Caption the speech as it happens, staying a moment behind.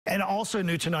And also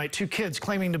new tonight, 2 kids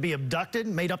claiming to be abducted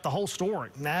made up the whole story.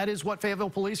 That is what Fayetteville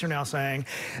police are now saying.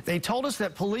 They told us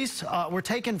that police were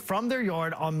taken from their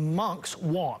yard on Monk's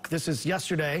Walk. This is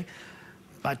yesterday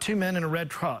by 2 men in a red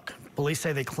truck. Police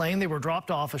say they claim they were dropped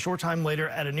off a short time later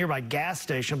at a nearby gas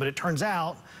station, but it turns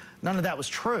out none of that was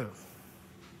true.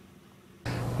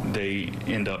 They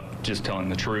end up just telling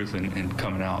the truth and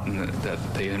coming out and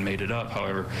that they had made it up.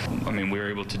 However, I mean, we were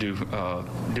able to do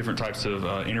different types of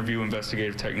interview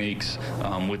investigative techniques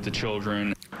with the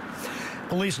children.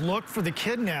 Police looked for the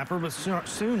kidnapper, but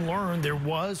soon learned there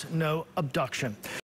was no abduction.